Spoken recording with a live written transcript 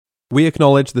We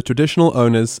acknowledge the traditional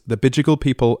owners, the Bidjigal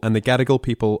people and the Gadigal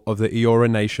people of the Eora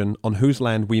Nation on whose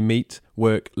land we meet,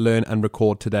 work, learn and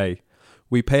record today.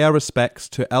 We pay our respects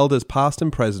to elders past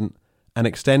and present and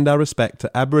extend our respect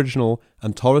to Aboriginal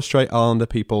and Torres Strait Islander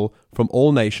people from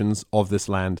all nations of this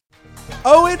land.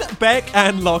 Owen, Beck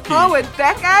and Lockie. Owen,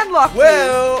 Beck and Lockie.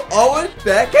 Well, Owen,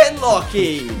 Beck and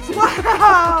Lockie.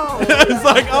 Wow. It's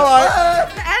like, all right.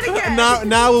 And again.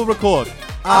 Now we'll record.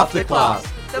 After Class,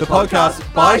 the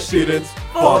podcast by students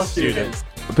for students.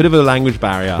 A bit of a language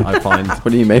barrier, I find.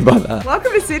 What do you mean by that?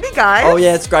 Welcome to Sydney, guys. Oh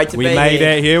yeah, it's great to We be made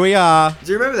here. it. Here we are.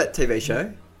 Do you remember that TV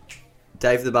show?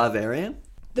 Dave the Barbarian?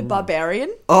 The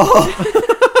Barbarian. Oh.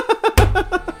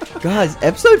 Guys,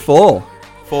 episode 4.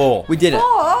 4. We did it.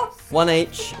 Oh, One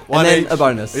each. One and then each. a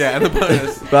bonus. Yeah, and the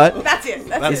bonus. Right? that's it.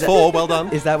 That's 4. Well done.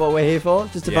 Is that what we're here for?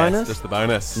 Just a bonus? Just the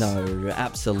bonus. No,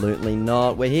 absolutely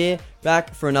not. We're here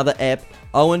back for another ep.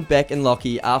 Owen, Beck and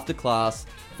Lockie after class.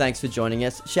 Thanks for joining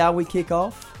us. Shall we kick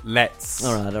off? Let's.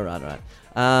 All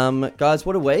right. Guys,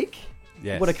 what a week.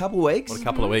 Yes. What a couple of weeks. What a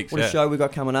couple of weeks. What yeah. a show we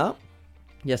got coming up.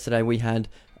 Yesterday we had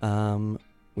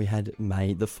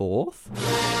May the 4th.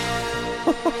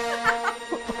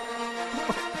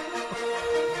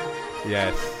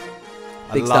 Yes.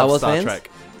 Big I Star love Wars Star fans?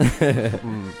 Trek.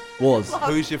 Was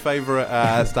Who's your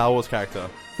favourite Star Wars character?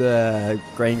 the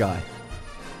green guy.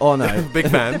 Oh no. Big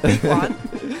fan. Big one.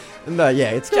 No, yeah,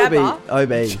 it's gonna be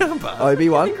Jabba.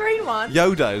 Obi-Wan. The green one.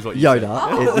 Yoda is what you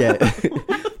Yoda. Yeah.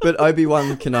 But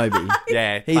Obi-Wan Kenobi. said.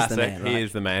 Yeah, He's classic. the man, right? He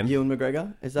is the man. Ewan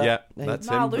McGregor? Is that? Yeah, he? that's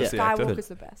No, him. Luke That's the actor. Skywalker's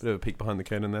the best. Bit of a peek behind the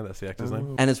curtain there. That's the actor's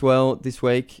name. And as well, this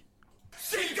week...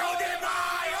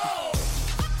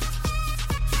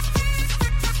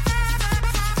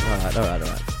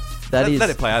 Alright. Let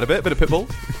it play out a bit of Pitbull.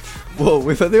 Well,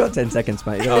 we've only got 10 seconds,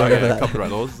 mate. You gotta Oh remember yeah, that.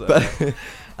 copyright laws.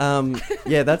 But,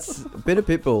 yeah, that's a bit of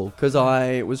Pitbull, because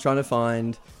I was trying to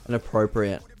find an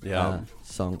appropriate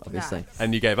song, obviously. Nice.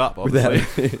 And you gave up, Without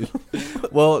obviously.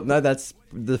 Well, no, that's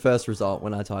the first result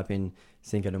when I type in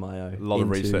Cinco de Mayo. A lot of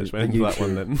into research went the into that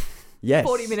one YouTube. then. Yes.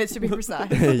 40 minutes to be precise.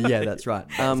 Yeah, that's right.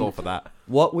 That's all for that.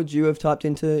 What would you have typed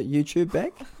into YouTube,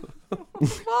 Beck?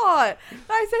 What?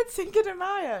 I said Cinco de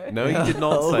Mayo. No, you did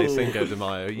not say Oh. Cinco de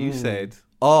Mayo. You said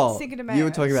Oh, Cinco de you Mayo.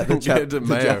 were talking about the, Cinco de the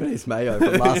Mayo. Japanese mayo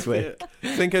from last week.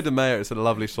 Cinco de Mayo. It's a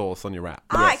lovely sauce on your wrap.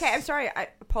 Yes. Okay, I'm sorry.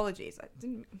 Apologies. I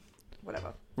didn't...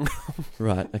 Whatever.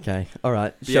 Right, okay. All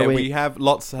right. Yeah, Shall we have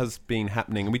lots has been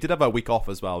happening, and we did have a week off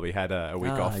as well. We had a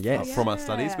week off yes. from our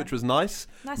studies, which was nice.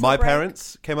 Nice My little break.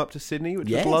 parents came up to Sydney, which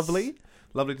Yes. was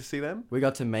lovely to see them. We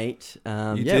got to meet.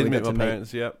 You we did meet got my to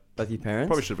parents, yeah. both your parents.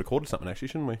 Probably should have recorded something actually,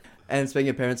 shouldn't we? And speaking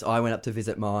of parents, I went up to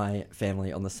visit my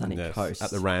family on the sunny Yes, coast.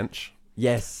 at the ranch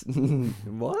Yes.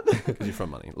 What? because you're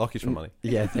from Money. Lockie's from Money.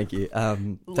 Yeah, thank you.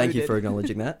 Thank you Loaded. for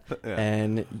acknowledging that. Yeah.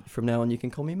 And from now on, you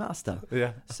can call me Master.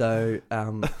 Yeah. So,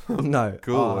 no.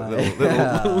 Cool. I-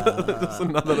 Just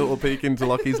another little peek into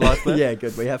Lockie's life there. Yeah,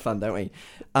 good. We have fun, don't we?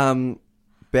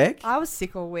 Beck? I was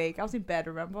sick all week. I was in bed,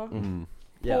 remember?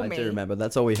 Yeah, Poor I me. do remember.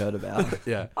 That's all we heard about.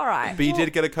 Yeah. All right. But you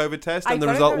did get a COVID test, I and the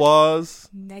got a result COVID was...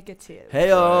 Negative.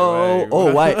 Hey-oh. Wait.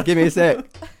 Oh, wait. Give me a sec.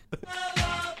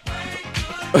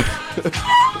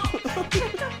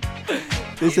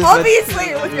 This is meant, Obviously,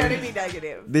 it was going to be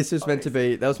negative. this was meant to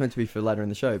be, that was meant to be for later in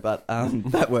the show, but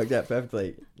that worked out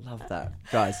perfectly. Love that.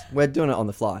 Guys, we're doing it on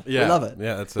the fly. Yeah. We love it.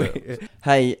 Yeah, that's it.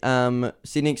 Hey,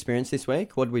 Sydney experience this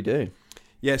week. What did we do?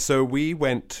 Yeah, so we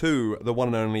went to the one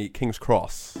and only King's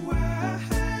Cross. All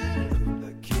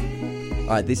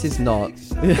right, this is not.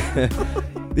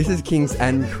 This is Kings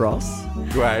and Cross.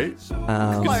 Great.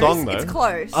 Um, Good song, though. It's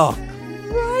close. oh,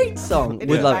 great song. It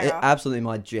Would is love it. banger. Absolutely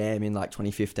my jam in like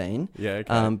 2015. Yeah,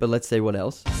 okay. But let's see what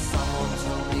else.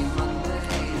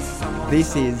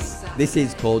 This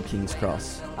is called King's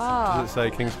Cross. Oh. Does it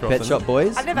say King's Cross? Pet in Shop it?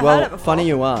 Boys. I've never well, heard it before. funny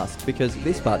you asked because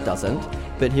this part doesn't.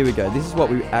 But here we go. This is what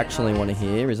we actually want to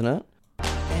hear, isn't it?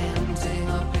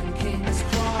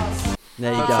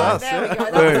 There you That's go. us. There we go.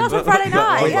 Boom. That was on Friday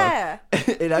night, Boom. yeah.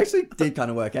 It actually did kind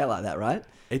of work out like that, right?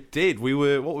 It did. What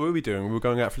were we doing? We were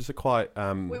going out for just a quite...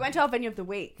 We went to our venue of the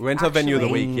week. We went to our venue of the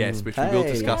actually. week, yes, which we will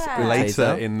Hey. discuss Yeah. later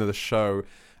Teaser. in the show.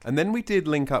 And then we did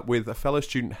link up with a fellow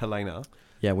student, Helena,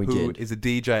 Yeah, we who did. is a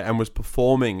DJ and was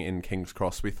performing in King's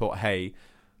Cross. We thought, hey,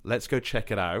 let's go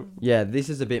check it out. Yeah, this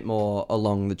is a bit more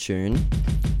along the tune.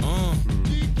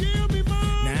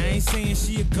 Now I ain't saying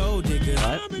she a gold digger.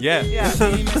 Right? Yeah. Yeah. She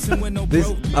ain't messing with no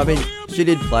This, broke. I mean, she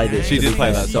did play this. She did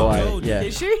play that So song. yeah.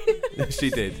 Did she? She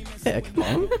did. Yeah, come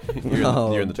on.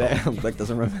 You're in the top. Beck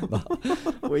doesn't remember.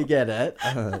 We get it.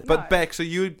 But Beck, so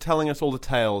you were telling us all the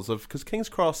tales of... Because King's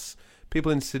Cross,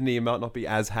 people in Sydney might not be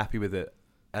as happy with it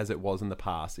as it was in the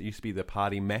past. It used to be the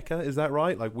party mecca, is that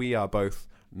right? Like, we are both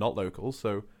not local.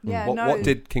 So Yeah, what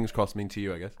did King's Cross mean to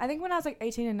you, I guess? I think when I was like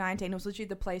 18 and 19, it was literally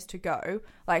the place to go.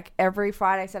 Like every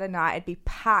Friday, Saturday night, it'd be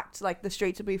packed. Like the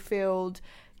streets would be filled.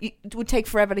 It would take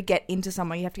forever to get into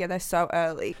somewhere. You have to get there so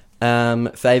early.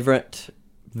 Favorite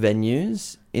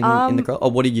venues in the cross,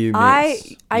 or what do you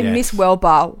miss? I miss World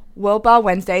Bar. World Bar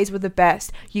Wednesdays were the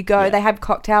best. You go, they have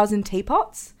cocktails and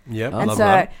teapots. Yep, And love so,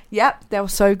 that. yep, they were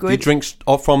so good. Do you drink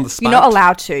from the spout? You're not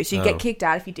allowed to, so you Oh. get kicked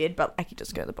out if you did, but I could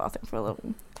just go to the bathroom for a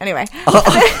little. Anyway. No,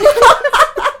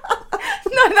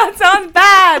 that sounds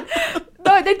bad.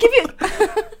 No, they'd give you...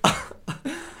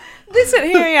 Listen,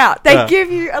 hear me out. They'd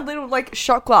give you a little, like,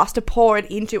 shot glass to pour it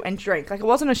into and drink. Like, it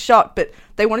wasn't a shot, but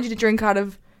they wanted you to drink out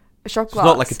of a shot It's glass.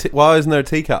 not like why isn't there a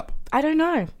teacup? I don't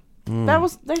know.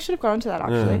 They should have gone into that,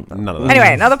 actually. None of that.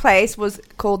 Anyway, another place was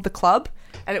called The Club,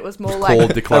 and it was more like...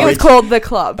 Called The Club. It was called The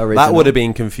Club. Original. That would have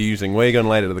been confusing. Where are you going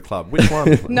later to the club? Which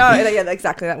one? No, yeah,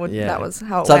 exactly. That was how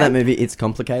it It's like that went. movie It's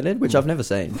Complicated, which I've never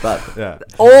seen, but Yeah.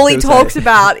 All he People talks say-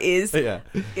 about is Yeah.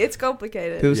 it's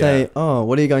complicated. people Yeah. say, "Oh,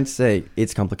 what are you going to see?"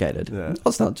 It's complicated. Yeah. No,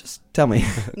 it's not. Just tell me.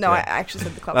 No, I actually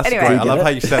said The Club. That's Anyway, great. I get love it? how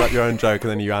you set up your own joke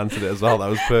and then you answered it as well. That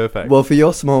was perfect. Well, for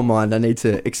your small mind, I need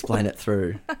to explain it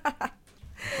through.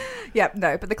 yeah,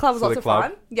 no, but The Club was So lots The of Club.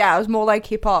 fun. Yeah, it was more like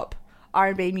hip hop,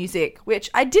 R&B music, which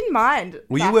I didn't mind.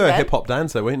 Well, you back were a then. hip hop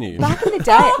dancer, weren't you? Back in the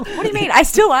day. What do you mean? I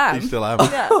still am. You still am.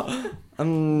 Yeah.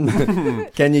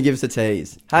 Can you give us a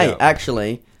tease? Hey, Yeah.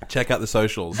 actually, Check out the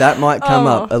socials. that might come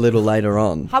Oh. up a little later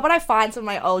on. How about I find some of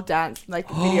my old dance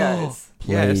videos?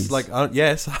 Yes, Please.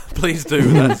 yes, please do.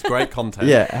 That's great content.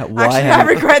 Yeah. Why Actually, I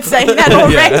haven't regret saying that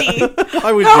already.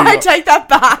 I would No, do I that. take that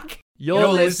back. You're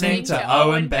listening to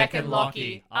Owen, Beck and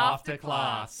Lockie After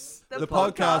Class. The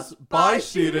podcast by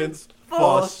students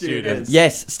for students.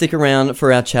 Yes, stick around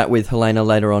for our chat with Helena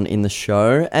later on in the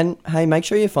show. And hey, make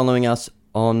sure you're following us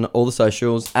on all the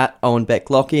socials at Owen Beck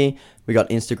Lockie. We got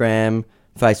Instagram,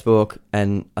 Facebook,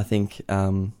 and I think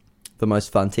the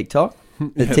most fun TikTok.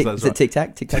 Yes, Is that's it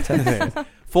right. TikTok? TikTok?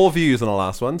 4 views on the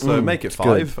last one, so make it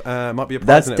good. 5. Might be a prize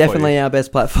That's in it for you. definitely our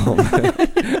best platform.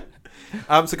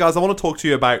 So guys, I want to talk to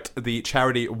you about the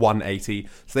charity 180.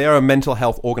 So they are a mental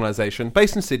health organisation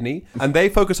based in Sydney, and they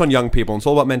focus on young people. And it's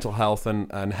all about mental health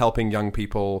and helping young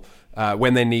people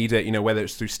when they need it, whether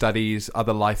it's through studies,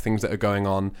 other life things that are going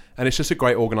on. And it's just a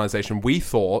great organisation. We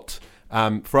thought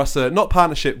for us, not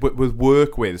partnership, but with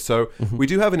work with. So we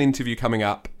do have an interview coming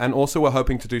up, and also we're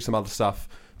hoping to do some other stuff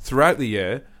throughout the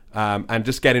year and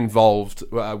just get involved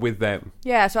with them.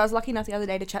 Yeah, so I was lucky enough the other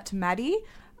day to chat to Maddie,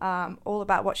 all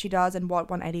about what she does and what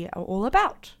 180 are all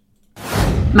about.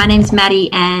 My name's Maddie,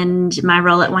 and my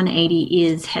role at 180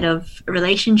 is Head of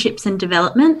Relationships and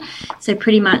Development. So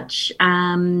pretty much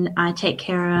I take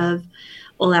care of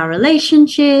all our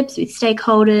relationships with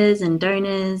stakeholders and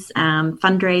donors,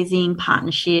 fundraising,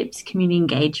 partnerships, community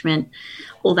engagement,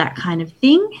 all that kind of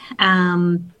thing.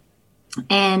 And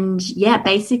yeah,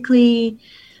 basically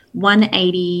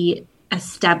 180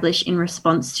 established in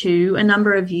response to a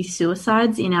number of youth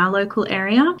suicides in our local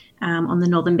area on the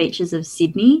northern beaches of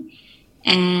Sydney.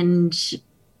 And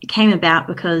it came about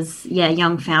because,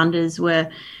 young founders were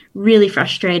really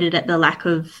frustrated at the lack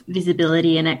of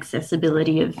visibility and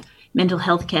accessibility of mental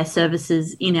health care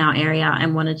services in our area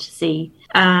and wanted to see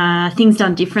things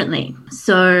done differently.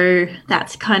 So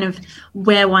that's kind of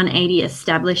where 180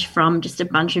 established from, just a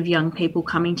bunch of young people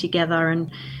coming together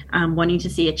and wanting to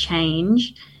see a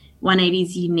change. 180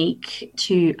 is unique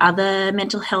to other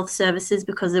mental health services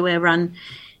because we're run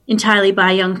entirely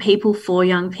by young people for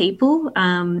young people.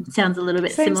 Sounds a little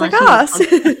bit Seems similar like to us.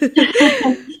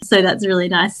 So that's a really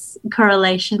nice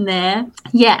correlation there.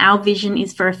 Yeah, our vision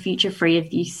is for a future free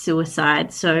of youth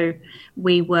suicide. So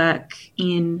we work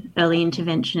in early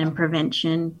intervention and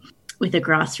prevention with a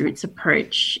grassroots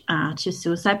approach to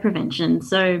suicide prevention.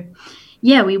 So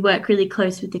yeah, we work really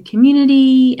close with the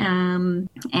community and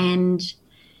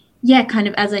kind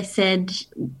of, as I said,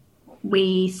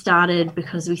 we started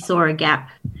because we saw a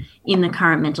gap in the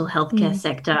current mental health care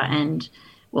sector, and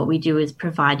what we do is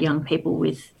provide young people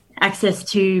with access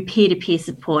to peer-to-peer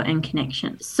support and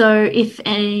connection. So if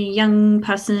a young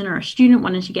person or a student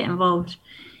wanted to get involved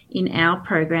in our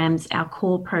programs, our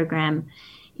core program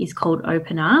is called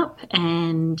Open Up,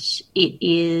 and it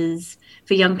is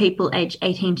for young people aged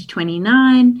 18 to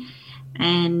 29.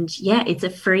 And it's a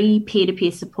free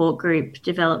peer-to-peer support group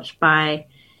developed by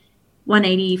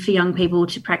 180 for young people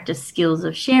to practice skills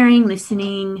of sharing,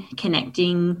 listening,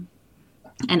 connecting,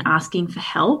 and asking for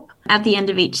help. At the end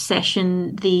of each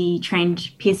session, the trained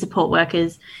peer support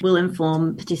workers will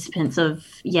inform participants of,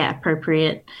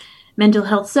 appropriate mental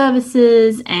health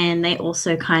services, and they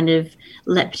also kind of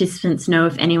let participants know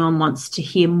if anyone wants to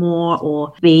hear more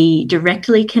or be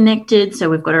directly connected. So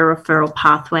we've got a referral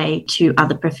pathway to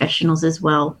other professionals as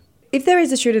well. If there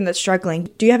is a student that's struggling,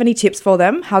 do you have any tips for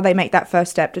them, how they make that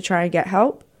first step to try and get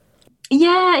help?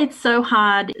 Yeah, it's so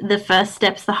hard. The first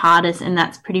step's the hardest, and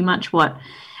that's pretty much what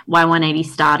Y180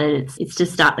 started. It's to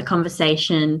start the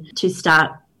conversation, to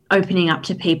start opening up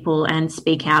to people and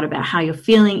speak out about how you're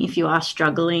feeling if you are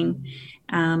struggling.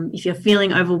 If you're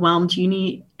feeling overwhelmed,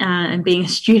 uni and being a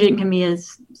student can be a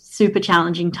super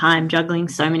challenging time, juggling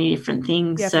so many different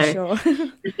things. Yeah, so for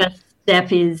sure. the first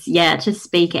step is, to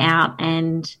speak out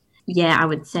and, I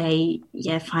would say,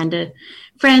 find a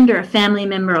friend or a family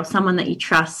member or someone that you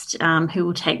trust who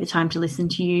will take the time to listen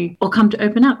to you or come to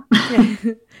open up. Yeah.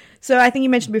 So I think you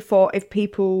mentioned before, if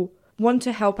people want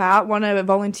to help out, want to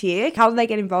volunteer, how do they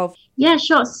get involved? Yeah,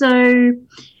 sure. So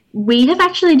we have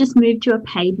actually just moved to a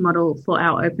paid model for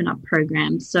our Open Up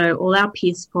program. So all our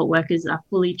peer support workers are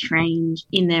fully trained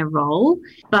in their role.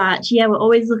 But we're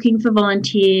always looking for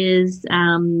volunteers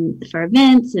for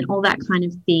events and all that kind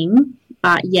of thing.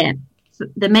 But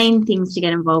the main things to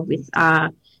get involved with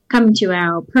are coming to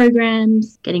our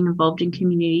programs, getting involved in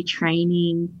community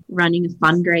training, running a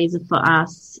fundraiser for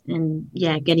us, and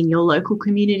getting your local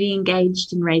community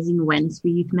engaged and raising awareness for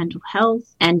youth mental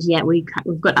health. And we've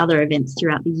got other events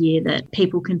throughout the year that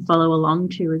people can follow along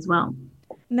to as well.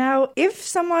 Now, if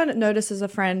someone notices a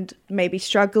friend maybe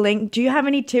struggling, do you have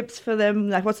any tips for them?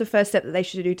 Like, what's the first step that they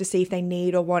should do to see if they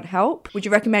need or want help? Would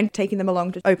you recommend taking them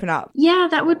along to open up? Yeah,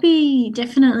 that would be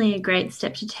definitely a great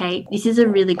step to take. This is a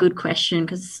really good question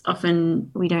because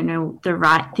often we don't know the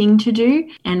right thing to do.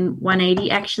 And 180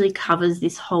 actually covers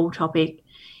this whole topic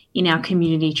in our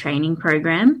community training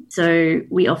program. So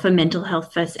we offer mental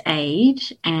health first aid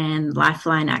and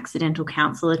Lifeline accidental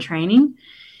counsellor training,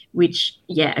 which,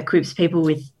 equips people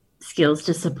with skills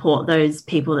to support those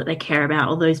people that they care about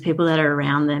or those people that are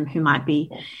around them who might be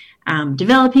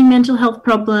developing mental health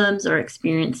problems or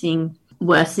experiencing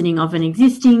worsening of an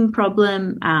existing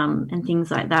problem and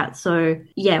things like that. So,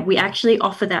 we actually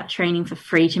offer that training for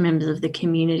free to members of the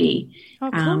community. Oh,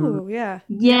 cool, yeah.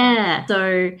 Yeah,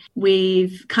 so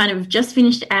we've kind of just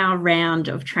finished our round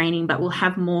of training, but we'll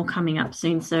have more coming up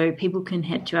soon. So people can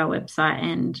head to our website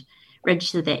and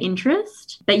register their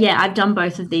interest. But I've done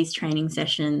both of these training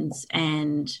sessions,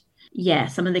 and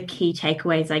some of the key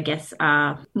takeaways, I guess,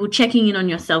 are checking in on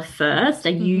yourself first. Are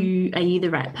you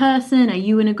the right person? Are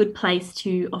you in a good place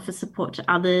to offer support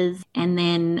to others? And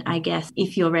then I guess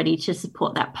if you're ready to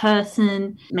support that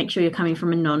person, make sure you're coming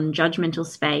from a non-judgmental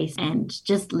space and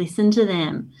just listen to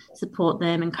them, support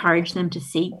them, encourage them to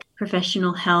seek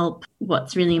professional help.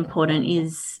 What's really important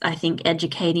is, I think,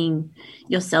 educating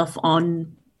yourself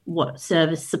on what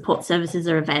support services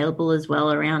are available as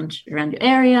well around your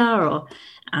area, or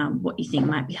what you think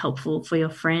might be helpful for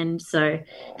your friend. So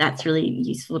that's really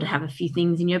useful to have a few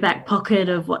things in your back pocket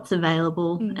of what's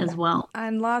available as well.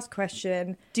 And last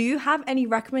question, do you have any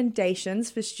recommendations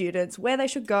for students where they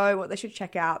should go, what they should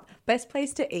check out, best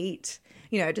place to eat?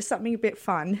 Just something a bit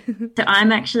fun. So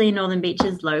I'm actually Northern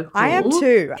Beaches local. I am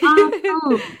too.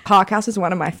 Oh. Park House is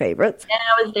one of my favourites. Yeah,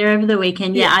 I was there over the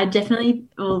weekend. Yeah, I definitely,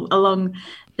 along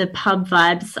the pub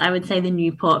vibes, I would say the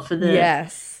Newport for the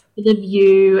the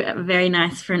view. Very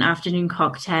nice for an afternoon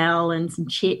cocktail and some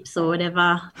chips or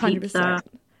whatever. 100%.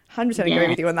 100% agree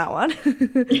with you on that one.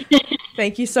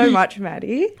 Thank you so much,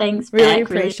 Maddie. Thanks, really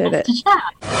appreciate it.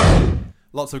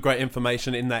 Lots of great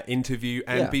information in that interview,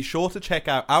 and be sure to check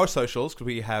out our socials because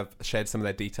we have shared some of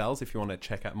their details if you want to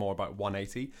check out more about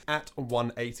 180 at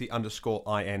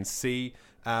 180_INC.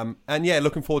 And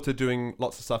looking forward to doing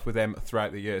lots of stuff with them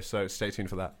throughout the year, so stay tuned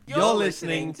for that. You're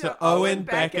listening to Owen,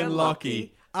 Beck and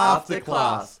Lockie After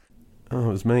Class. Oh, it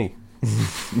was me.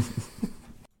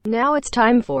 Now it's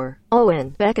time for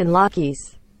Owen, Beck and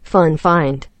Lockie's Fun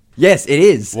Find. Yes, it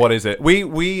is. What is it? We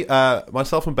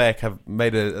myself and Beck have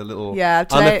made a little today,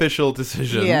 unofficial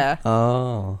decision. Yeah.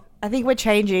 Oh. I think we're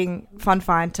changing Fun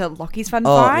Find to Lockie's Fun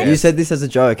Find. You said this as a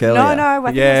joke earlier. No,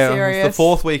 I think it's serious. It's the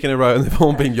fourth week in a row and they've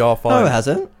all been your find. No, it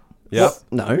hasn't. Yep. What?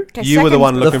 No. Okay, You were the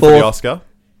one looking for the Oscar.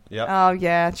 Yep. Oh,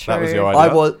 yeah, true. That was your idea.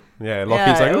 I was. Yeah,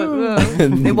 Lockie's like, ooh.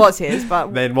 It was his,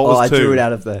 but... Then what was two? I drew it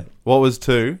out of there. What was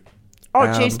two?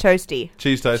 Cheese toasty.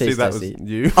 Cheese toasty, Cheese that toasty. was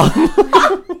you.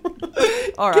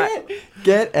 All right.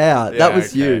 Get out. That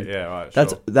was you. Yeah, right, sure.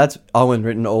 That's Owen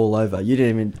written all over. You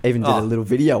didn't even did a little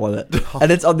video on it.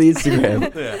 And it's on the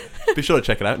Instagram. Yeah. Be sure to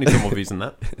check it out. Need some more views than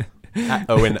that. At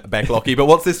Owen Beck Lockie. But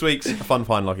what's this week's Fun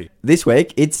Find, Lockie? This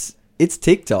week, it's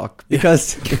TikTok.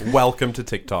 Because... Welcome to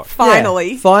TikTok.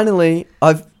 Finally. Finally.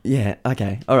 I've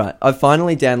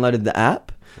finally downloaded the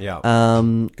app. Yeah.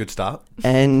 Good start.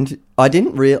 And I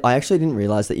actually didn't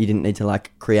realize that you didn't need to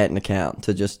like create an account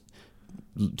to just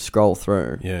scroll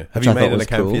through. Yeah. Have which you I thought made an was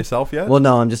account cool. for yourself yet? Well,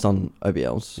 no, I'm just on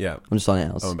OBL's. Yeah. I'm just on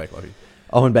ours. Owen Beck, lucky.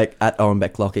 Owen Beck at Owen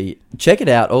Beck Lockie. Check it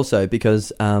out also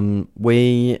because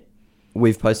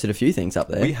we've posted a few things up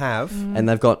there. We have. And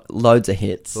they've got loads of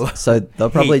hits. So they'll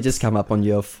probably Heaps. just come up on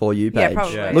your For You Yeah, page.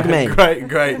 probably. Yeah. Look at me.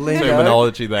 Great Lingo.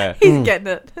 terminology there. He's getting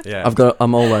it. Yeah.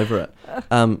 I'm all over it.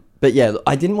 But yeah,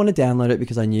 I didn't want to download it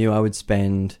because I knew I would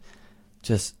spend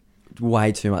just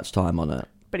way too much time on it.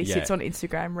 But he Yeah. sits on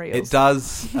Instagram Reels. It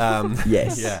does.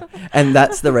 Yes. Yeah. And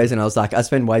that's the reason I was like, I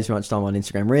spend way too much time on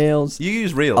Instagram Reels. You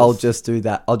use Reels. I'll just do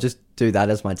that. I'll just do that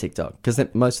as my TikTok because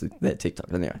mostly they're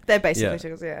TikTok anyway. They're basically Yeah.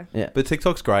 tickles, yeah. Yeah. But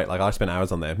TikTok's great. Like, I spent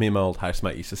hours on there. Me and my old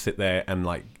housemate used to sit there and,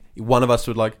 like, one of us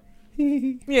would, like,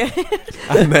 Yeah.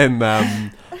 and then,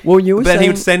 Well, you were then saying... he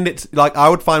would send it, like, I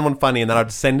would find one funny and then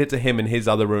I'd send it to him in his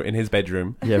other room, in his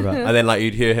bedroom. Yeah, right. And then, like,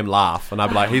 you'd hear him laugh and I'd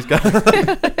be like, he's going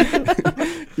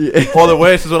Or the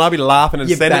worst is when I'd be laughing and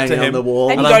You send it bang to on him. the wall.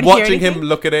 And And you I'm don't hear watching him anything?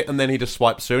 look at it and then he just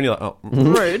swipes through and you're like, oh.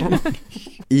 Rude.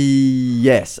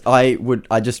 Yes,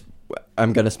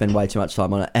 I'm going to spend way too much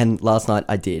time on it. And last night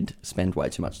I did spend way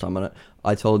too much time on it.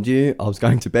 I told you I was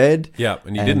going to bed. Yeah,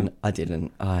 and you didn't. I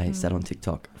didn't. I sat on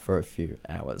TikTok for a few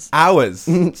hours. Hours.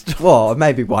 Well,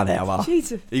 maybe 1 hour.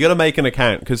 Jesus. You got to make an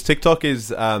account because TikTok is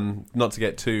not to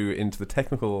get too into the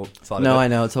technical side. No, of it. I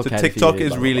know, it's okay So for TikTok you, is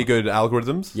blah, blah, really blah. good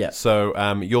algorithms. Yeah. So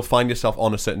you'll find yourself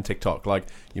on a certain TikTok. Like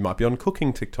you might be on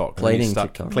cooking TikTok. and then Cleaning you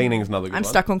stuck- TikTok. Cleaning is another good I'm one.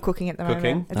 stuck on cooking at the Cooking?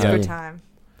 moment. It's Yeah. a good Yeah. time.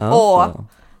 Oh. Or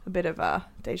a bit of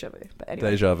deja vu. But anyway.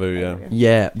 Deja vu. Yeah.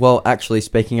 Yeah, well, actually,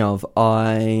 speaking of, You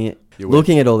win.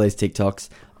 looking at all these TikToks,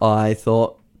 I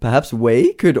thought perhaps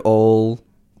we could all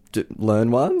learn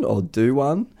one or do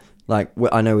one. Like,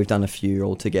 I know we've done a few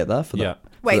all together. For the, Yeah.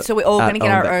 Wait, so we're all at going to get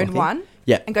Owen our Beck own Lockie? one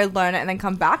Yeah. and go learn it and then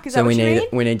come back? Is So that what you mean?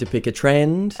 we need to pick a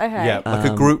trend. Okay. Yeah, like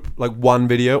a group, like one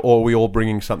video, or are we all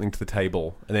bringing something to the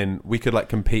table, and then we could like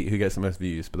compete who gets the most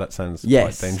views. But that sounds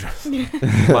Yes. quite dangerous.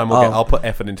 Mine will get, Oh. I'll put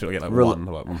effort into it. Get like Rel- one.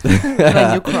 Like, And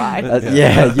then you cry.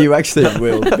 Yeah, you actually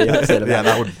will be upset about yeah, it.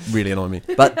 that would really annoy me.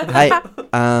 But hey,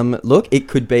 look, it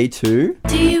could be two.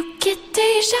 Do you get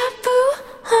deja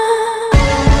vu?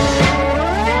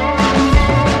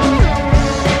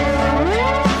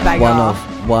 Bang off.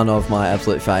 One of my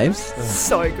absolute faves.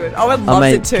 So good. Owen loves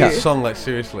mean, it too. That song, like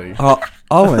seriously, Oh,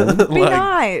 Owen, Be like,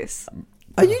 nice.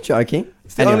 are you joking?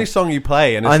 it's the only song you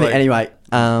play, and it's like, Anyway,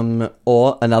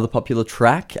 or another popular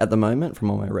track at the moment from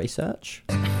all my research.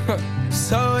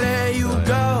 So there you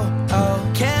go.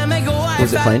 Oh, can't make a wife.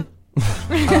 Was it clean?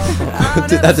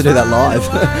 Did have to do that live.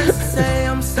 Say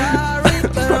I'm sorry,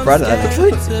 but I'm Proud of that,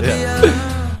 scared actually. to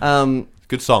be a-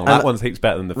 good song. That one's heaps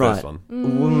better than the first Right.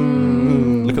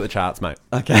 one. Look at the charts, mate.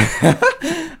 Okay.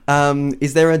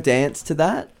 Is there a dance to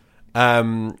that?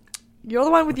 You're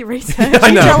the one with your research. I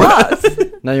You know. tell us.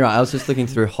 No, you're right. I was just looking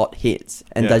through hot hits,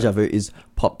 and Yeah. Deja Vu is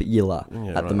popular Yeah,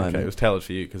 at right, the moment. okay. It was tailored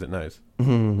for you because it knows.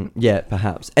 Yeah,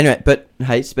 perhaps. Anyway, but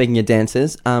hey, speaking of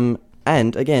dances,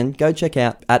 and again, go check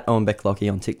out at Owen Beck Lockie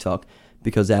on TikTok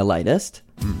because our latest,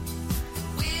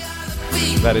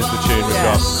 That is the tune we've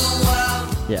got.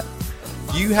 yeah,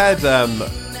 You had,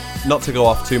 not to go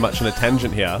off too much on a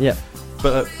tangent here, yeah,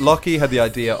 but Lockie had the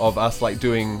idea of us like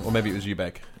doing, or maybe it was you,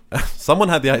 Beck. Someone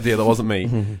had the idea that wasn't me,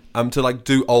 to like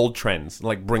do old trends,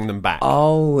 like bring them back.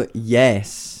 oh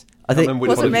yes, I think remember which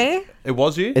Was one it me? It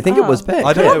was you? I think it was Oh. Beck.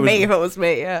 I don't yeah. know. Not me if it was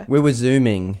me, yeah. We were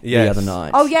zooming Yes. the other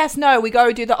night. Oh, yes, no. We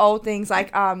go do the old things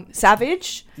like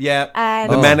Savage. Yeah.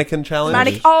 And the Oh. mannequin challenge.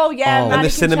 yeah, Oh. mannequin And the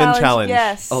cinnamon challenge.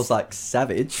 Yes. I was like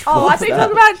savage. oh, I What's thought you were that?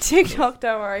 talking about TikTok,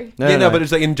 don't worry. No, yeah, no, no, but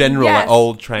it's like in general, like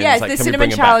old trends. Yes, like, the can we cinnamon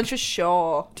bring 'em challenge back? for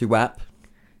sure. to WAP.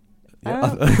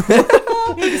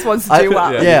 He just wants to I do feel-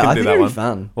 what? Yeah, you Yeah, can I do think that it'd one. be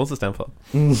fun. What's the stand for?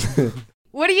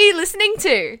 What are you listening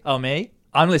to? Oh, me?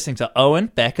 I'm listening to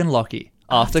Owen, Beck, and Lockie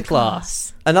after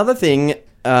class. Another thing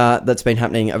that's been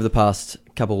happening over the past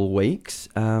couple of weeks,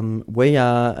 we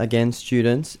are again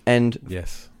students, and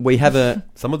Yes. we have a.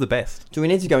 Some of the best. Do we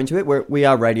need to go into it? We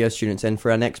are radio students, and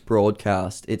for our next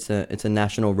broadcast, it's a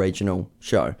national regional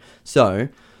show. So,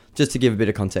 just to give a bit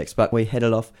of context, but we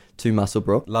headed off to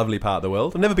Muswellbrook. Lovely part of the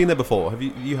world. I've never been there before. Have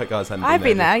you? You guys hadn't I've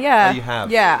been there, have you? yeah. Oh, you have?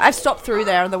 Yeah, I've stopped through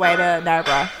there on the way to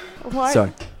Narrabri. What?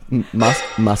 Sorry,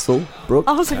 Muswellbrook.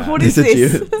 I was like, what is This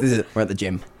is this? you. This is we're at the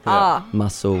gym. Ah,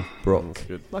 Muswellbrook.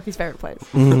 Good. Lockie's favourite place.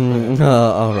 Oh,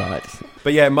 all right.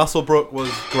 But yeah, Muswellbrook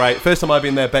was great. First time I've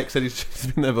been there, Beck said he's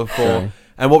been there before. Sorry.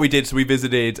 And what we did, so we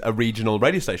visited a regional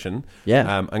radio station,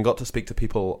 Yeah. and got to speak to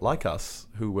people like us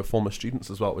who were former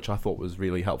students as well, which I thought was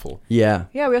really helpful. Yeah.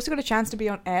 Yeah, we also got a chance to be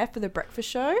on air for the breakfast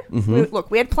show. Mm-hmm.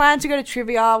 We had planned to go to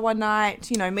trivia one night,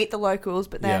 meet the locals,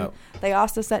 but then Yeah. they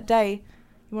asked us that day,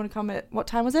 you want to come at, what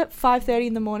time was it? 5:30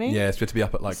 in the morning? Yeah, it's good to be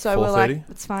up at like So 4:30. we're like,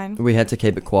 it's fine. We had to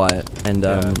keep it quiet and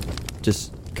Yeah.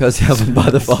 just cozy up by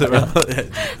the fire.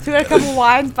 So we had a couple of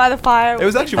wines by the fire. It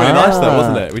was actually really nice though,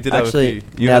 wasn't it? We did Actually, have a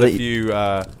few. You now had a that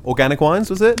few organic wines,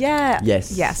 was it? Yeah.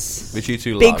 Yes. Yes. Which you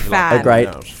two Big love. fan. A great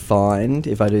Yeah. find,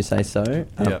 if I do say so.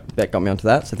 Yeah. Beck got me onto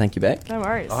that, so thank you, Beck. No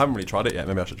worries. I haven't really tried it yet.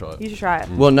 Maybe I should try it. You should try it.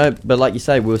 Well, no, but like you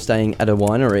say, we were staying at a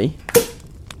winery.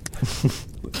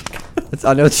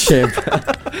 I know it's champagne.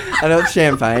 I know it's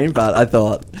champagne, but I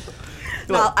thought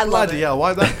No, I love it. Yeah,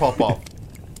 why did that pop off?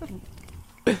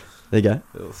 there you go.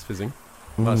 It was fizzing.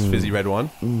 Nice fizzy red wine.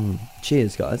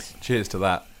 Cheers, guys. Cheers to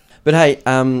that. But hey,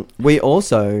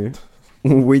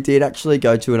 we did actually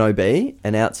go to an OB,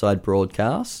 an outside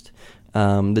broadcast,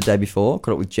 the day before.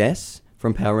 Caught up with Jess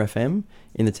from Power FM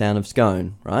in the town of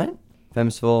Scone, right?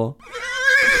 Famous for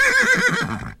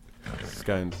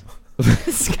Scones.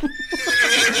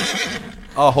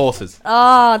 Oh, horses.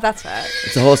 Oh, that's right.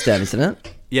 it's a horse town, isn't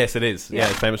it? Yes, it is. Yeah, Yeah.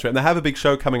 it's famous for it. And they have a big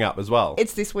show coming up as well.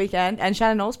 It's this weekend, and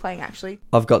Shannon Knowles playing, actually.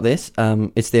 I've got this.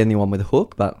 It's the only one with a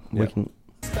hook, but we Yeah. can.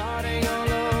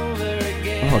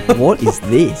 Oh, what is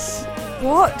this?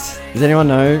 What? Does anyone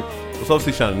know? It's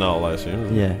obviously Shannon Knoll, I assume.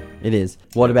 isn't it? Yeah, it is.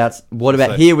 What about?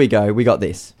 So- Here we go. We got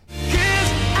this.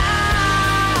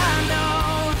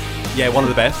 Yeah, one of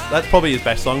the best. That's probably his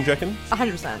best song, do you reckon?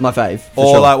 100%. My fave. For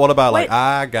Or sure. like, what about like, Wait.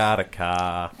 I got a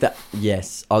car?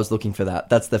 Yes, I was looking for that.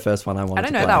 That's the first one I wanted. I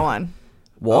don't to know play. that one.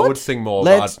 What? I would sing more.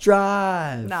 Let's but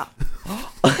drive. No.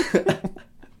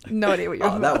 No idea what you're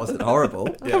Oh, that wasn't horrible.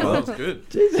 yeah, well, that was good.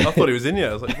 I thought he was in here.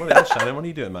 I was like, what else, Shannon? What are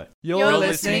you doing, mate? You're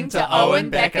listening to Owen,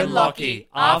 Beck and Lockie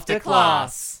after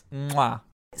class. Mwah.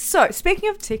 So, speaking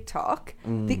of TikTok,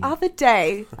 the other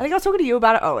day, I think I was talking to you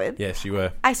about it, Owen. Yes, you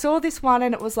were. I saw this one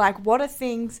and it was like, what are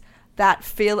things that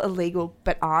feel illegal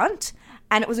but aren't?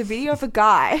 And it was a video of a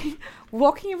guy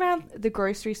walking around the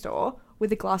grocery store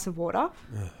with a glass of water.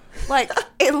 Like,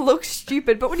 it looks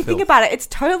stupid, but when you think Filth. about it, it's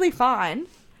totally fine.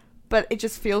 But it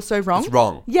just feels so wrong. It's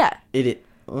wrong. Yeah. I mean,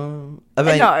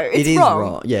 No, it's it is wrong.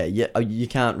 wrong. Yeah, you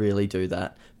can't really do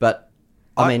that. But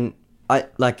I mean,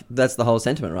 like that's the whole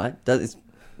sentiment, right? That is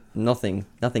nothing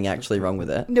actually wrong with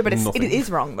it. No, but it Nothing. is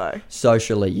wrong, though.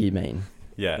 Socially, you mean?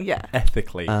 Yeah. Yeah.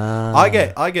 Ethically. I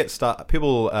get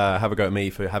people have a go at me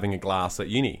for having a glass at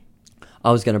uni.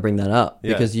 I was going to bring that up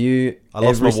Yeah. because you. I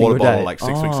lost every my water single bottle day- like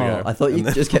 6 weeks ago. I thought you And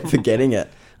then- just kept forgetting it.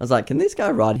 I was like, can this guy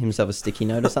write himself a sticky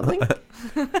note or something?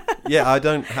 Yeah, I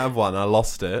don't have one. I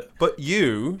lost it. But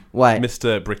you, Wait.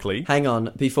 Mr. Brickley. Hang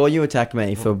on, before you attack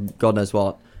me for God knows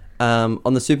what,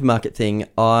 on the supermarket thing,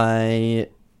 I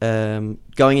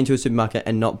going into a supermarket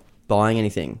and not buying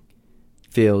anything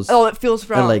feels Oh, it feels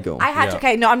wrong. illegal. I had Yeah. to.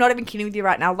 Okay, no, I'm not even kidding with you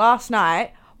right now. Last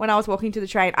night, when I was walking to the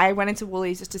train, I went into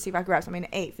Woolies just to see if I could grab something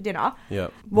to eat for dinner. Yeah.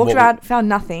 Walked What- around, found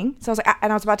nothing. So I was like,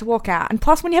 and I was about to walk out. And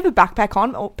plus, when you have a backpack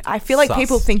on, I feel like Sus.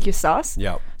 people think you're sus.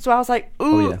 Yeah. So I was like,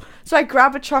 ooh. yeah. So I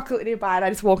grabbed a chocolate nearby and I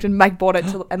just walked and bought it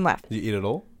and left. Did you eat it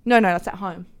all? No, that's at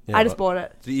home. Yeah, I just but- bought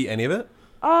it. Did you eat any of it?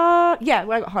 Yeah,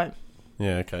 when I got home.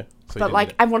 Yeah, okay. So you But didn't like,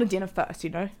 eat it. I wanted dinner first,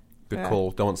 Good yeah.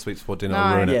 call. Don't want sweets before dinner. No.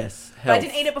 I'll ruin it. Yes. But I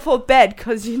didn't eat it before bed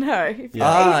because, if you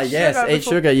Ah, eat yes. Eat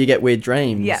before- sugar, you get weird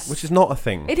dreams. Yes. Which is not a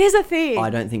thing. It is a thing. I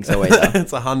don't think so either.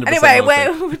 It's 100%. Anyway,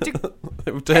 not a thing.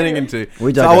 We're turning into.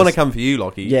 We So I digress. want to come for you,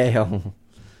 Lockie. Yeah.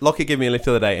 Lockie gave me a lift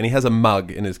the other day, and he has a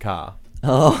mug in his car.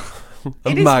 Oh. A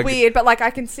It is mug. weird, but like I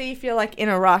can see if you're like in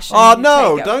a rush. Oh and you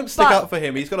no! take it. Don't stick But- up for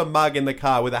him. He's got a mug in the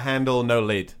car with a handle, no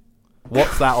lid.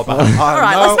 What's that about? All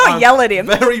right, let's not yell at him.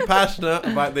 Very passionate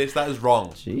about this. That is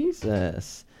wrong.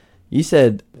 Jesus. You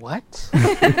said What?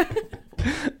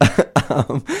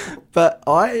 but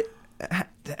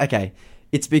okay,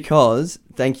 it's because,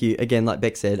 thank you again, like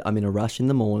Beck said, I'm in a rush in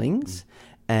the mornings,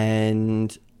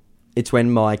 and it's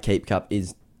when my keep cup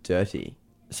is dirty,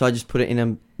 so I just put it in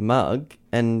a mug,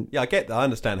 and Yeah, I get that. I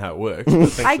understand how it works. but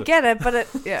thanks I to- get it, but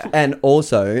yeah. and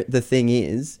also the thing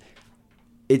is,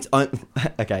 it's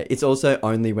okay. It's also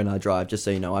only when I drive. Just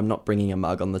so you know, I'm not bringing a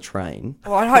mug on the train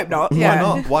Well, I hope not. Why Yeah.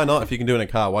 not? Why not? If you can do it in a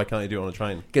car, why can't you do it on a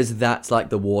train? because that's like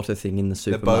the water thing in the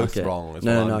They're both supermarket. wrong, is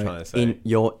no, what no, I'm no. trying to say. In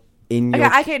your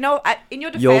Okay, no. In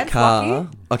your defense, your car.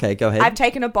 Lockie, Okay, go ahead. I've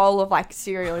taken a bowl of like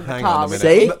cereal in the Hang car. on a with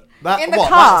minute. See? me. That, In the what?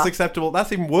 car. That's acceptable.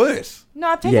 That's even worse. No,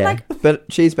 I've taken yeah, like. but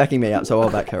she's backing me up, so I'll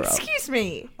back her up. Excuse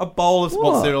me. A bowl of what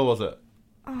What? cereal was it?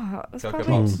 Oh, it was Cocoa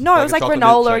probably- Pops. No, it was a like chocolate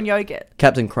granola milkshake. and yogurt.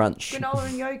 Captain Crunch. Granola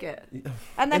and yogurt.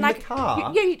 And then In like the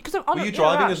car? Yeah, because Were you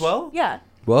driving as well? Yeah.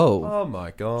 Whoa. Oh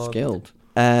my god. Skilled.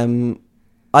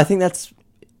 I think that's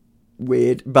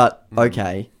weird, but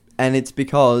okay. And it's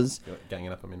because... You're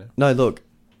ganging up on me now. No, look.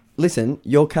 Listen,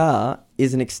 your car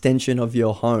is an extension of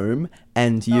your home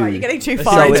and you. Oh, you're getting too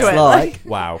far so into it's it. like...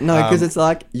 Wow. No, because it's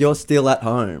like you're still at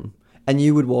home. And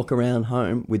you would walk around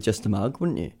home with just a mug,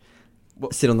 wouldn't you?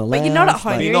 Sit on the lounge. But you're not at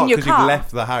home. like- You're not in your because car. you've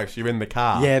left the house. You're in the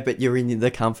car. Yeah, but you're in the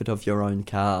comfort of your own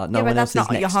car. No Yeah, but one else that's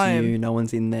is not your next to home. you. No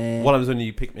one's in there. What happens when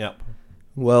you pick me up?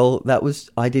 Well, that was...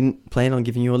 I didn't plan on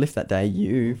giving you a lift that day.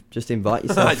 You just invite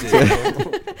yourself I to...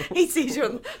 did. He sees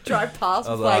you drive past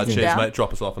I with was like, flags cheers, down. mate.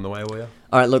 Drop us off on the way, will you?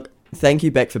 All right, look, thank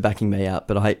you, Beck, for backing me up,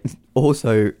 but I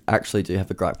also actually do have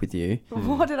a gripe with you.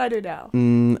 What did I do now?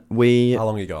 We... How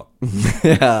long you got?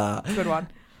 yeah. Good one.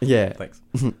 Yeah. Thanks.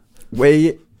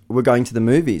 We were going to the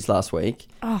movies last week,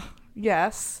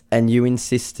 Yes. and you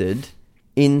insisted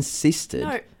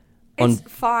No, on... it's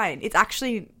fine. It's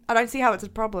actually... I don't see how it's a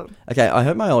problem. Okay, I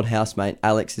hope my old housemate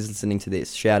Alex is listening to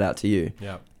this. Shout out to you.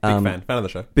 Yeah. Big fan of the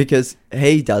show. Because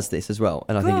he does this as well,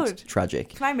 and I think it's Good. tragic.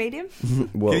 Can I meet him?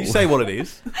 Whoa. Can you say what it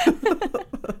is?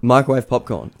 Microwave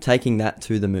popcorn, taking that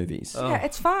to the movies. Yeah,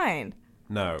 it's fine.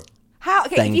 No. How?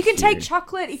 Okay, Thank if you can you. take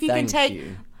chocolate, if you Thank can take...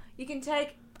 you. You can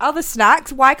take other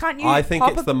snacks. Why can't you I think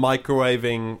pop it's a- the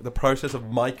microwaving, the process of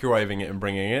microwaving it and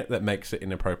bringing it that makes it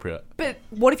inappropriate. But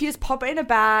what if you just pop it in a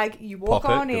bag, you walk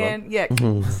Pop it, on good in... one. Yeah,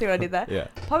 see what I did there? Yeah.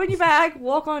 Pop in your bag,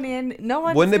 walk on in, no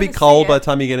one... Wouldn't it be cold by the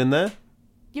time you get in there?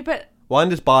 Yeah, but... Why not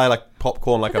just buy like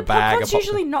popcorn, like the a bag popcorn's of popcorn?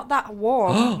 usually not that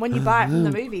warm when you buy it from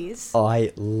the movies.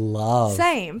 I love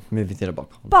Same. movie theatre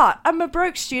popcorn. But I'm a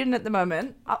broke student at the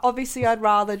moment. Obviously, I'd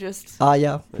rather just...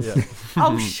 Yeah. Yeah.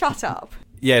 Oh, shut up.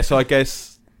 Yeah, so I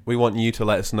guess we want you to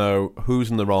let us know who's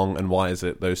in the wrong and why is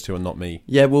it those two and not me.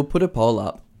 Yeah, we'll put a poll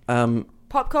up.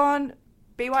 Popcorn,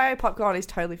 BYO popcorn is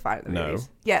totally fine at the No. movies.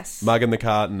 Yes. Mug in the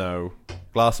car, no.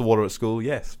 Glass of water at school,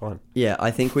 yes, fine. Yeah,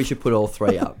 I think we should put all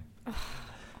three up.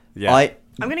 Yeah.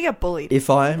 I'm going to get bullied. If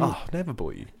I'm... Oh, never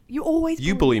bully you. You always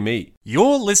You bully me.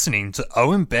 You're listening to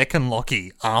Owen, Beck and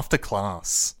Lockie After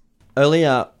Class.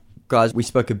 Earlier, guys, we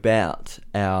spoke about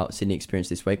our Sydney experience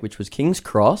this week, which was King's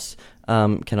Cross.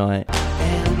 Can I...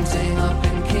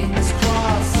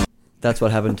 That's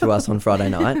what happened to us on Friday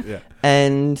night. Yeah.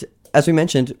 And as we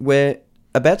mentioned, we're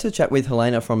about to chat with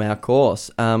Helena from our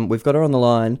course. We've got her on the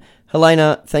line.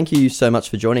 Helena, thank you so much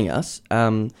for joining us.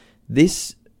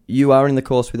 You are in the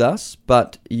course with us,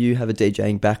 but you have a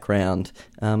DJing background.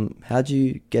 How'd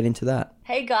you get into that?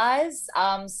 Hey guys,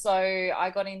 so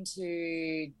I got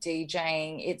into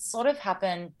DJing. It sort of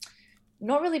happened,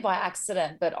 not really by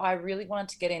accident, but I really wanted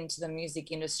to get into the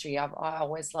music industry. I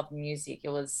always loved music.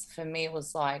 For me, it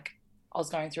was like I was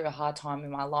going through a hard time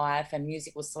in my life, and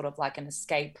music was sort of like an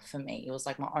escape for me. It was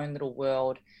like my own little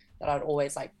world that I'd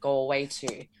always like go away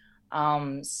to.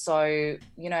 So, and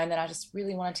then I just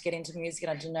really wanted to get into music,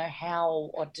 and I didn't know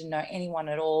how or didn't know anyone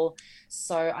at all.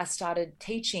 So I started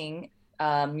teaching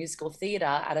musical theatre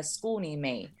at a school near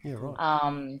me. Yeah,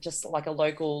 right. Just like a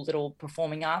local little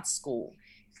performing arts school.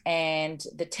 And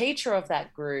the teacher of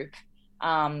that group,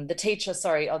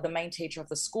 the main teacher of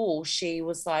the school, she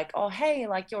was like, oh, hey,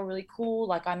 like, you're really cool.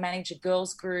 Like, I manage a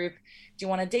girls group. Do you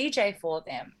want to DJ for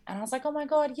them? And I was like, oh my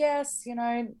God, yes,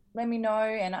 let me know.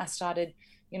 And I started,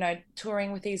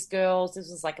 touring with these girls. This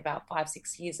was like about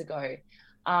 5-6 years ago.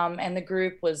 And the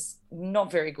group was not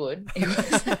very good. They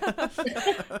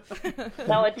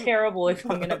were terrible, if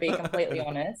I'm going to be completely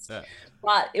honest. Yeah.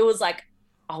 But it was like,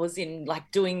 I was in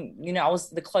like doing, I was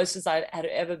the closest I had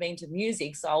ever been to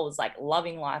music. So I was like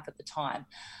loving life at the time.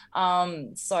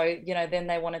 So, then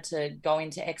they wanted to go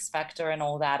into X Factor and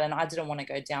all that. And I didn't want to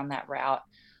go down that route.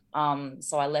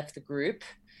 So I left the group.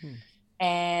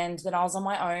 And then I was on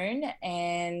my own,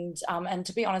 and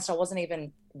to be honest, I wasn't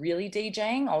even really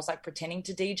DJing. I was like pretending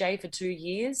to DJ for 2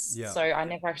 years. Yeah. So I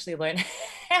never actually learned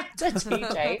how to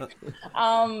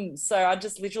DJ. So I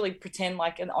just literally pretend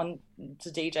like to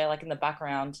DJ like in the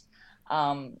background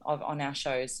on our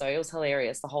shows. So it was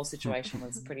hilarious. The whole situation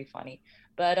was pretty funny.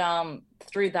 But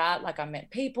through that, like I met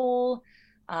people,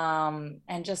 and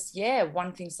just,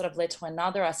 one thing sort of led to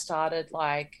another. I started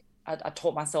like, I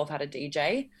taught myself how to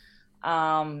DJ.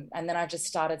 And then I just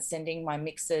started sending my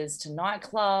mixes to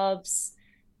nightclubs,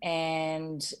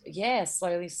 and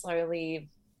slowly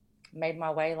made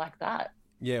my way like that.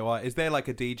 Yeah, well, is there like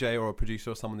a DJ or a producer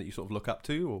or someone that you sort of look up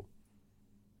to? Or?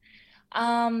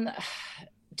 Do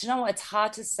you know what? It's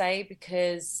hard to say,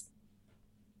 because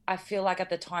I feel like at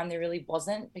the time there really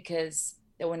wasn't, because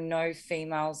there were no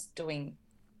females doing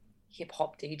hip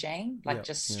hop DJing, like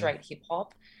just straight hip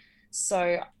hop.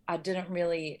 So I didn't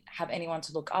really have anyone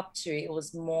to look up to. It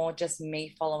was more just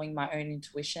me following my own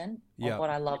intuition of what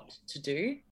I loved to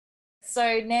do.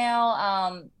 So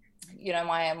now, you know,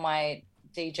 my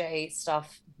DJ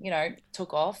stuff, you know,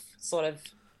 took off sort of.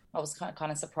 I was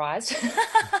kind of surprised.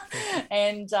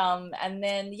 And then,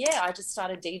 I just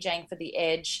started DJing for The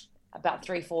Edge about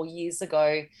 3-4 years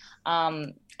ago.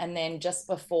 And then just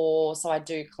before, so I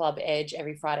do Club Edge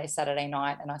every Friday, Saturday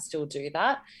night, and I still do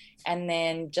that. And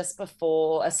then just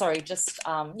before, just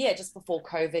before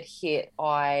COVID hit,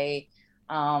 I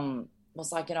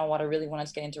was like, you know what, I really wanted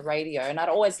to get into radio. And I'd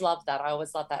always loved that. I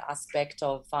always loved that aspect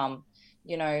of,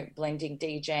 you know, blending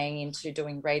DJing into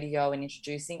doing radio and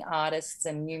introducing artists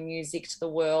and new music to the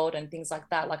world and things like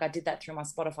that. Like I did that through my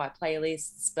Spotify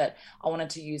playlists, but I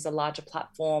wanted to use a larger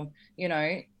platform, you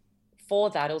know, for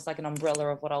that. It was like an umbrella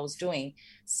of what I was doing.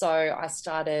 So I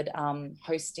started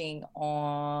hosting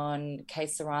on Que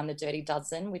Saran, The Dirty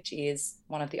Dozen, which is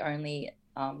one of the only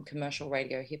commercial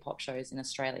radio hip hop shows in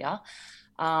Australia.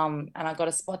 And I got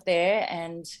a spot there,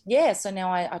 and so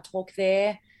now I talk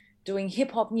there, doing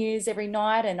hip hop news every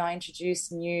night, and I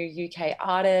introduce new UK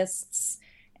artists,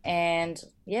 and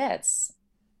it's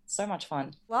so much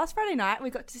fun. Last Friday night we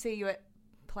got to see you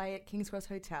play at King's Cross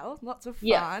Hotel. Lots of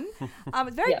fun.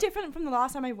 It's very different from the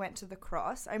last time I went to the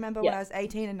Cross. I remember when I was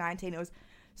 18 and 19, it was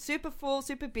super full,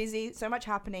 super busy, so much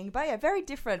happening. But very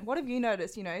different. What have you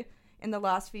noticed, you know, in the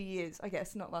last few years? I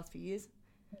guess not last few years.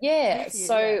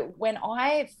 When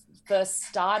I first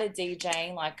started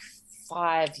DJing like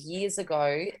 5 years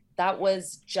ago, that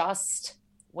was just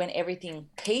when everything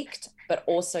peaked but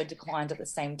also declined at the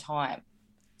same time.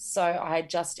 So I had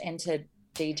just entered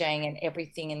DJing and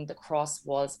everything in the Cross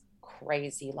was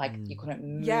crazy. Like you couldn't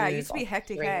move. Yeah, it used to be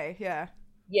hectic, hey?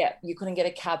 Yeah, you couldn't get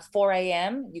a cab. 4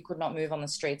 a.m, you could not move on the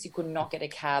streets. You could not get a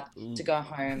cab to go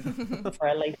home for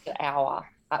at least an hour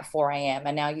at 4 a.m.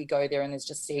 And now you go there and there's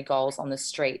just seagulls on the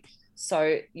street.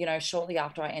 So, you know, shortly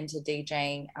after I entered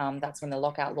DJing, that's when the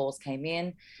lockout laws came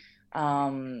in,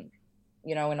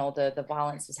 you know, when all the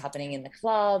violence was happening in the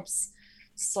clubs.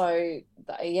 So,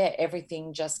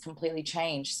 everything just completely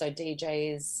changed. So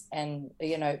DJs and,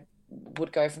 you know,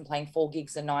 would go from playing 4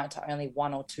 gigs a night to only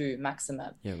 1 or 2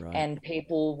 maximum. Yeah, right. And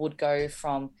people would go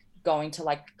from going to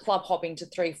like club hopping to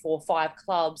 3, 4, 5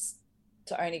 clubs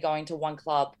to only going to 1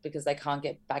 club because they can't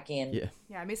get back in.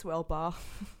 Yeah, I miss World Bar.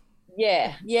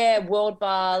 World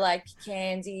Bar, like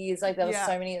Candies, like there was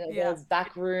so many. There was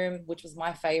Back Room, which was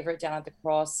my favorite down at the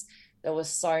Cross. There were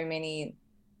so many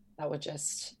that were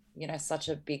just, you know, such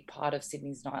a big part of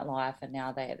Sydney's nightlife, and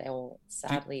now they all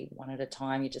sadly one at a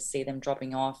time. You just see them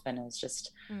dropping off, and it was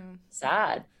just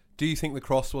sad. Do you think the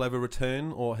Cross will ever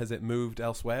return, or has it moved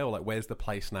elsewhere, or like where's the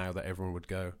place now that everyone would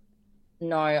go?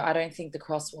 No, I don't think the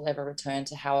Cross will ever return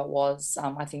to how it was.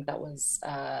 I think that was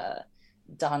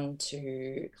done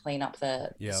to clean up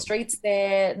the streets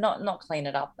there. Not clean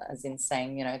it up as in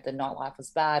saying, you know, the nightlife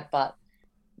was bad, but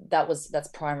that's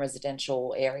prime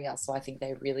residential area. So I think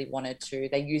they really wanted to,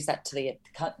 they used that to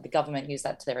the government used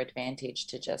that to their advantage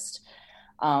to just,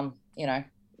 you know,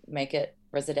 make it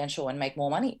residential and make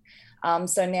more money.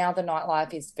 So now the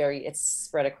nightlife is it's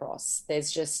spread across.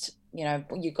 There's just, you know,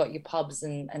 you've got your pubs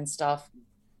and stuff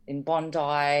in Bondi,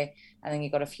 and then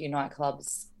you've got a few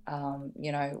nightclubs,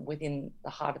 you know, within the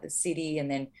heart of the city. And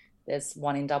then there's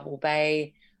one in Double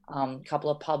Bay, a couple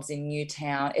of pubs in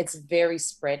Newtown. It's very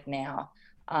spread now.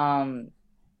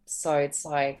 So it's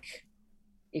like,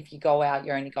 if you go out,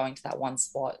 you're only going to that one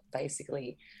spot,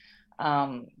 basically,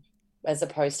 as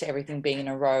opposed to everything being in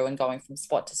a row and going from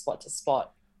spot to spot to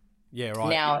spot. Yeah, right.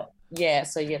 Now,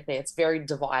 it's very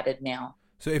divided now.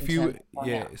 So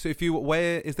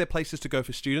where is there places to go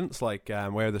for students? Like,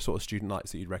 where are the sort of student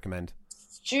nights that you'd recommend?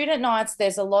 Student nights,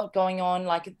 there's a lot going on.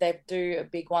 Like they do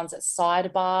big ones at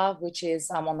Sidebar, which is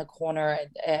on the corner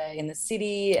in the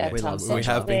city. We've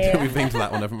been to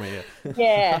that one, haven't we?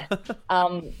 Yeah.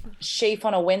 Sheaf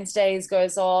on a Wednesdays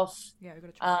goes off. Yeah, we've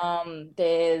got to try.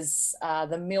 There's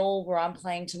the Mill where I'm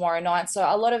playing tomorrow night. So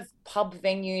a lot of pub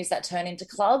venues that turn into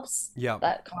clubs. Yeah,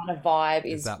 that kind of vibe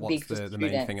is that big what's for the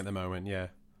main thing at the moment? Yeah.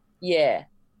 Yeah.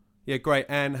 Yeah, great.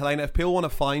 And Helena, if people want to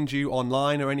find you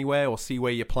online or anywhere or see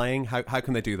where you're playing, how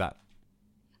can they do that?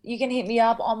 You can hit me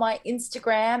up on my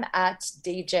Instagram at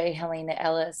DJ Helena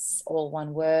Ellis, all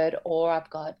one word, or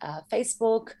I've got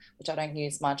Facebook, which I don't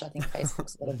use much. I think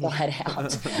Facebook's sort of died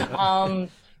out.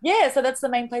 So that's the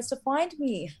main place to find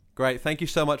me. Great. Thank you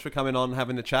so much for coming on and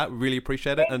having the chat. We really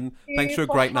appreciate it. And thanks for a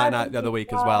great night out the other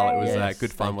week as well. It was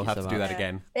good fun. We'll have to do that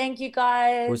again. Thank you,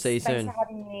 guys. We'll see you soon. Thanks for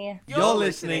having me. You're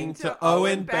listening to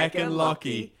Owen, Beck and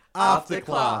Lockie After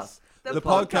Class, the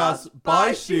podcast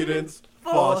by students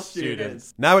for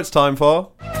students. Now it's time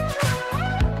for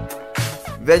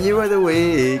Venue of the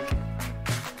week.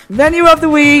 Venue of the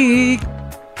week.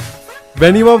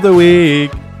 Venue of the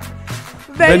week.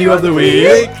 Venue of the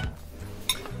week.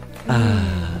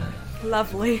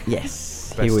 Lovely.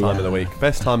 Yes. Best time of the week.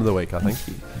 Best time of the week, I think.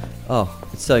 Oh,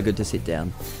 it's so good to sit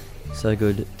down. So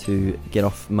good to get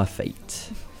off my feet.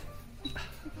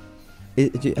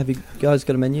 Have you guys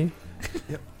got a menu?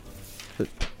 Yep.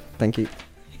 Thank you.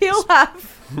 He'll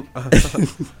have.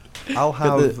 I'll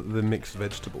have the mixed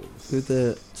vegetables. With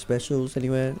the specials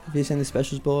anywhere? Have you seen the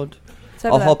specials board? It's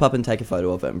over I'll there. hop up and take a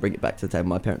photo of it and bring it back to the table.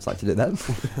 My parents like to do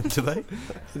that. Do they?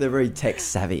 They're very tech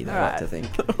savvy, they like to think.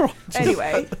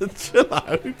 Anyway. Chill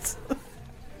out.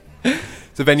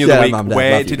 So venue of Yeah, the week. Mum, Dad,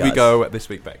 Where love you did we guys. go this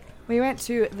week, Beck? We went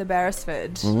to the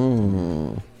Beresford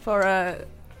for a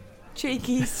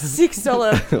cheeky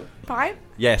 $6 pint.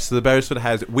 Yes, so the Beresford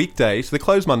has weekdays, so they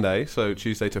close Monday, so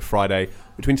Tuesday to Friday,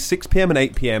 between 6 p.m. and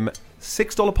 8 p.m,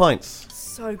 $6 pints.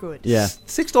 So good. Yeah.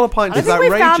 $6 pints I is don't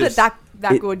think outrageous. we found it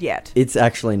that It- good yet. It's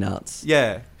actually nuts.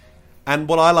 Yeah. And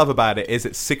what I love about it is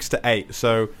it's 6 to 8.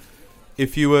 So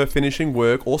if you were finishing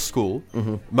work or school,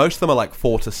 most of them are like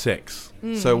 4 to 6.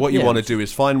 So what you Yeah. want to do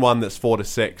is find one that's 4 to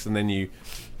 6, and then you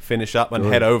finish up and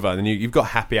head over, and then you've got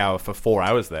happy hour for 4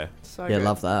 hours there. So Yeah, good.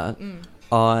 love that.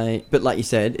 But like you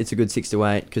said, it's a good 6 to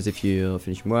 8 because if you're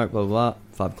finishing work, blah, blah, blah,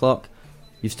 5 o'clock,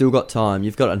 you've still got time.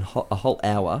 You've got a whole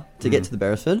hour to get to the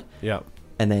Beresford Yeah.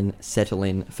 and then settle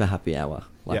in for happy hour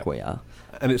like Yeah. we are.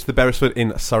 And it's the Beresford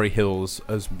in Surrey Hills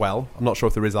as well. I'm not sure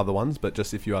if there is other ones, but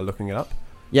just if you are looking it up.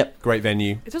 Yep. Great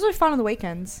venue. It's also fun on the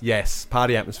weekends. Yes,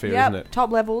 party atmosphere, Yep, isn't it?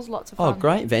 top levels, lots of fun. Oh,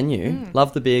 great venue.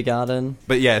 Love the beer garden.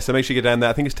 But yeah, so make sure you get down there.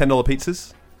 I think it's $10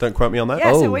 pizzas. Don't quote me on that.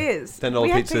 Yes, Oh. it is. $10 We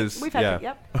had pizzas. We've had yeah. it,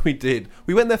 yep. We did.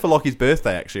 We went there for Lockie's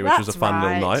birthday, actually, which was a That's fun little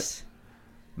right. night.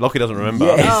 Lockie doesn't remember.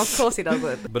 Yes. Oh, of course he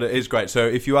doesn't. But it is great. So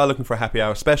if you are looking for a happy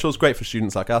hour specials, great for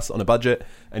students like us on a budget,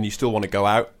 and you still want to go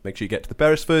out, make sure you get to the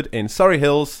Beresford in Surrey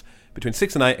Hills between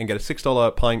 6 and 8 and get a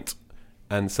 $6 pint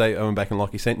and say Owen Beck and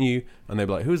Lockie sent you, and they'll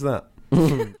be like, who's that?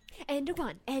 And a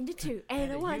 1, and a 2,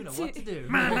 and a 1, You know 2. what to do.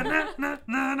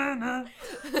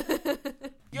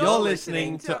 You're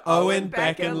listening to Owen,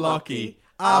 Beck and Lockie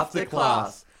After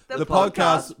Class, the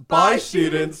podcast by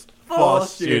students for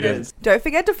students. Don't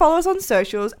forget to follow us on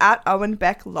socials at Owen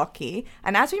Beck Lockie.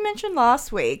 And as we mentioned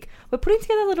last week, we're putting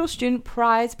together a little student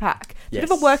prize pack. It's a bit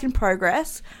of a Yes. work in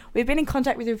progress. We've been in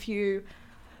contact with a few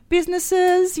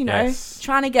businesses, Yes.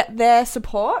 trying to get their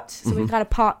support. So we kind of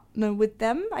partner with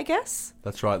them, I guess.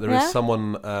 That's right. There is Yeah.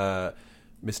 someone,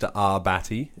 Mr. R.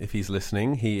 Batty, if he's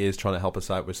listening. He is trying to help us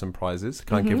out with some prizes.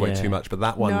 Can't give away Yeah. too much, but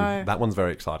that one's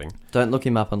very exciting. Don't look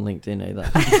him up on LinkedIn either.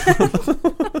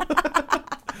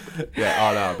 Yeah,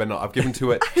 oh no, but not. I've given too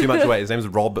much away. His name's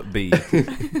Rob B.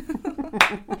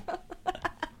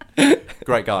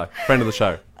 Great guy, friend of the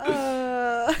show.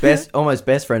 Almost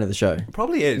best friend of the show.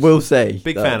 Probably is. We'll see.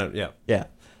 Big though. fan of Yeah.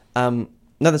 No,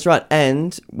 that's right.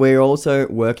 And we're also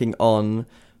working on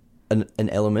an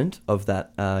element of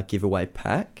that giveaway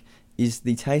pack is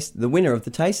the winner of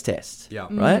the taste test. Yeah.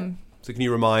 Right? So can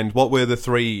you remind, what were the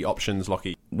 3 options,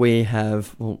 Lockie? We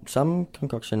have some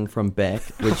concoction from Beck,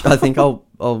 which I think I'll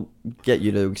get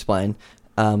you to explain.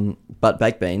 But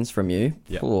baked beans from you.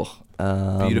 Yeah. Oh,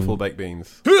 Beautiful baked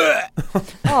beans.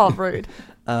 Oh, rude.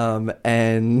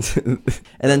 and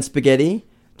then spaghetti,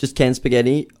 just canned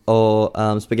spaghetti or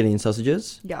spaghetti and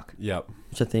sausages, Yuck. Yep.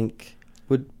 which I think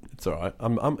would. It's all right.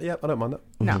 Yeah, I don't mind that.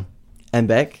 No. And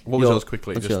Beck, What was yours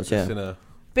quickly? What's Just yours? Yeah. in a...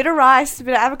 Bit of rice, a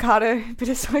bit of avocado, a bit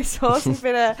of soy sauce, a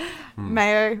bit of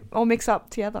mayo, all mixed up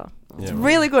together. It's Yeah,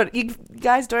 really good. You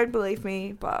guys don't believe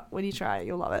me, but when you try it,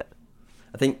 you'll love it.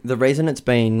 I think the reason it's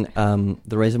been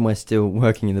the reason we're still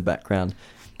working in the background,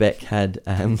 Beck had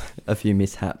a few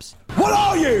mishaps.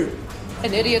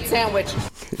 An idiot sandwich.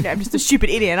 Yeah, I'm just a stupid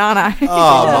idiot, aren't I?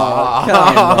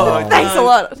 Oh, Thanks a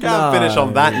lot. Can't finish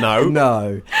on that note.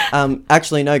 No.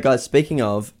 Actually, no, guys. Speaking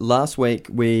of, last week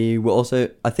we were also.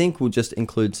 I think we'll just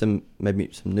include maybe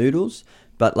some noodles.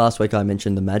 But last week I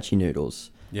mentioned the Maggi noodles.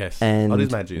 Yes. And It is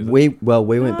Maggi, is it?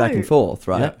 we went back and No. forth,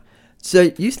 right? Yeah. So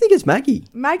you think it's Maggi?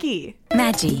 Maggie.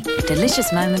 Maggi,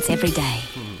 delicious moments every day.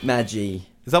 Maggi.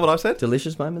 Is that what I said?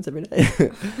 Delicious moments every day.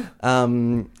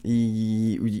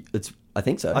 It's. I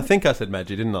think so. I think I said Maggi,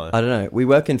 didn't I? I don't know. We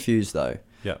were confused though.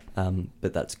 Yeah.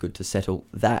 But that's good to settle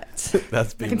that.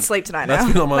 That's I been... can sleep tonight That's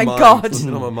now. been on my Thank mind. God. It's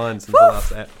been on my mind since the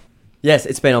last ep. Yes,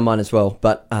 it's been on mine as well.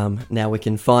 But now we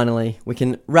can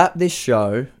wrap this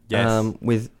show Yes.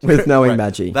 with knowing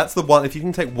Right. Maggi. That's the one. If you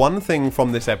can take one thing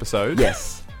from this episode,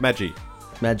 Yes. Maggi.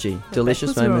 Maggie. Delicious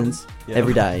was wrong. moments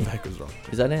every day. Beck was wrong.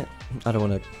 Is that it? I don't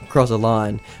want to cross a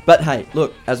line. But hey,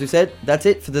 look, as we said, that's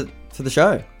it for the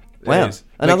show. Wow. is.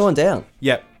 Another one down.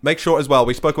 Yeah, make sure as well,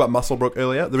 we spoke about Musselbrook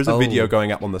earlier. There is a Oh. video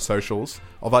going up on the socials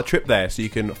of our trip there, so you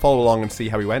can follow along and see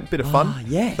how we went. Bit of fun.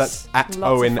 Yes. That's at Lots of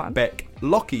Owen fun. Beck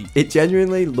Lockie. It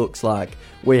genuinely looks like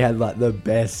we had like the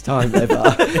best time ever.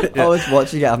 I was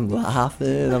watching it, I'm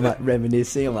laughing, I'm like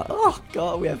reminiscing, I'm like, oh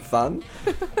god, we had fun.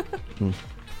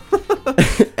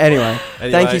 Anyway,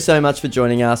 thank you so much for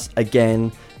joining us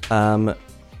again.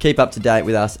 Keep up to date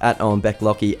with us at Owen Beck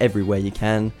Lockie everywhere you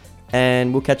can,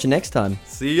 and we'll catch you next time.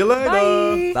 See you later.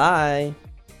 Bye. Bye.